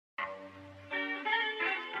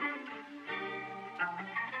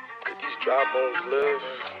Dry bones live?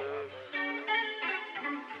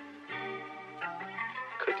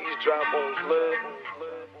 Could these dry bones live?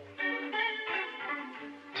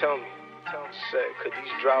 Tell me, say, could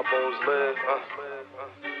these dry bones live?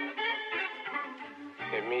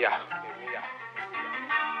 Hear me out.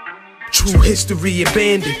 True history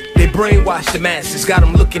abandoned. They brainwashed the masses, got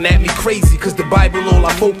them looking at me crazy, cause the Bible all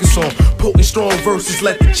I focus on. Potent strong verses,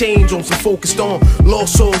 let the change on some focused on.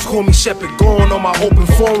 Lost souls call me shepherd, going on my open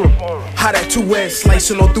forum. How that two-edged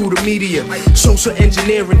slicing all through the media. Social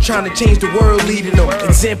engineering, trying to change the world, leading them.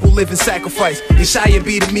 Example, living sacrifice, Yeshaya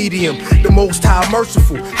be the medium. The most high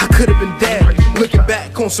merciful, I could've been dead. Looking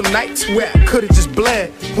back on some nights where I could've just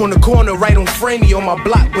bled. On the corner right on Franny on my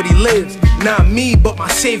block, but he lives. Not me, but my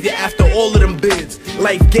savior after all of them bids.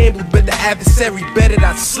 Life gambled, but the adversary betted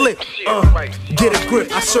I'd slip. Get a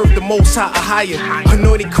grip, I serve the most high, higher.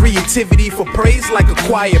 Anointed creativity for praise like a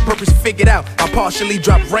choir. Purpose figured out, I partially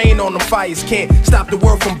drop rain on the fires. Can't stop the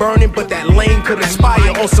world from burning, but that lane could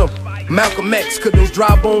inspire. On some Malcolm X, could those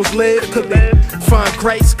dry bones live? Could they find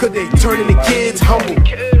Christ? Could they turn into kids? Humble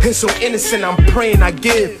and so innocent, I'm praying I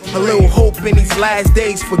give a little hope in these last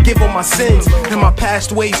days. Forgive all my sins and my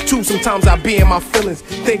past ways too. Sometimes I be in my feelings,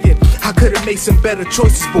 thinking I could've made some better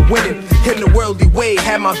choices, but winning in the worldly way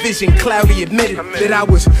had my vision cloudy. Admitted that I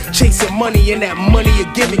was chasing money and that money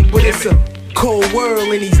a gimmick, but it's a cold world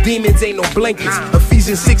and these demons ain't no blankets.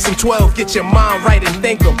 Ephesians 6:12, get your mind right and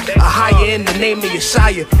thank them. A higher in the name of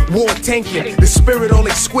Yeshaya, war tanking. The spirit all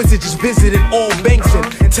exquisite, just visited all banks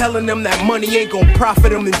and telling them that money ain't gon'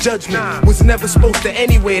 profit them in judgment. Was never supposed to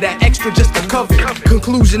anyway, that extra just to cover it.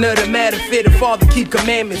 Conclusion of the matter, fear the Father, keep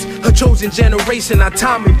commandments. A chosen generation, our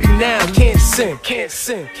time and be now. Can't sin, can't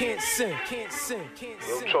sin, can't sin, can't sin, can't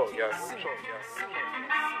sin. Real talk, y'all.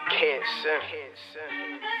 Can't sin.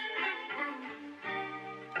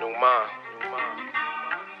 New mind.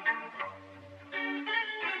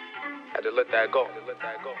 Had to let that go.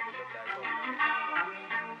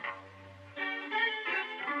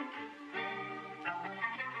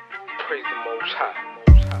 Praise the Most High.